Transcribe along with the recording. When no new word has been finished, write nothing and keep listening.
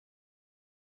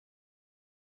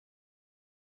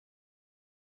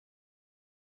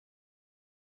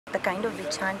The kind of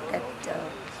witch hunt that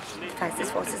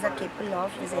fascist forces are capable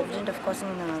of is evident, of course, in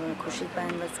Khurshid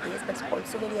Anwar's case, but it's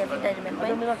also very evident, I remember,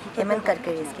 in Heman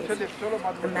Karkare's case.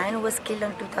 The man who was killed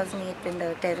in 2008 when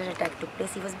the terror attack took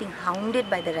place, he was being hounded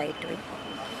by the right wing.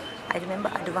 I remember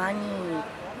Advani,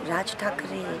 Raj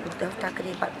Thakre, Uddhav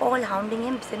Thakre, but all hounding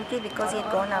him simply because he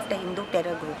had gone after Hindu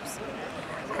terror groups.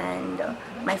 And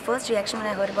my first reaction when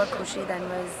I heard about Khurshid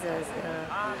Anwar's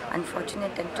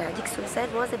unfortunate and tragic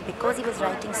suicide was that because he was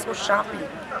writing so sharply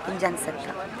in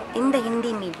Jansatta, in the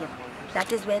Hindi medium,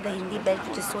 that is where the Hindi belt,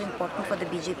 which is so important for the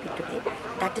BJP today,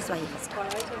 that is why he was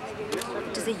targeted.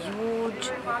 It is a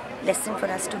huge lesson for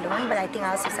us to learn, but I think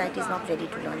our society is not ready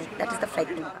to learn it. That is the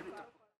frightening part.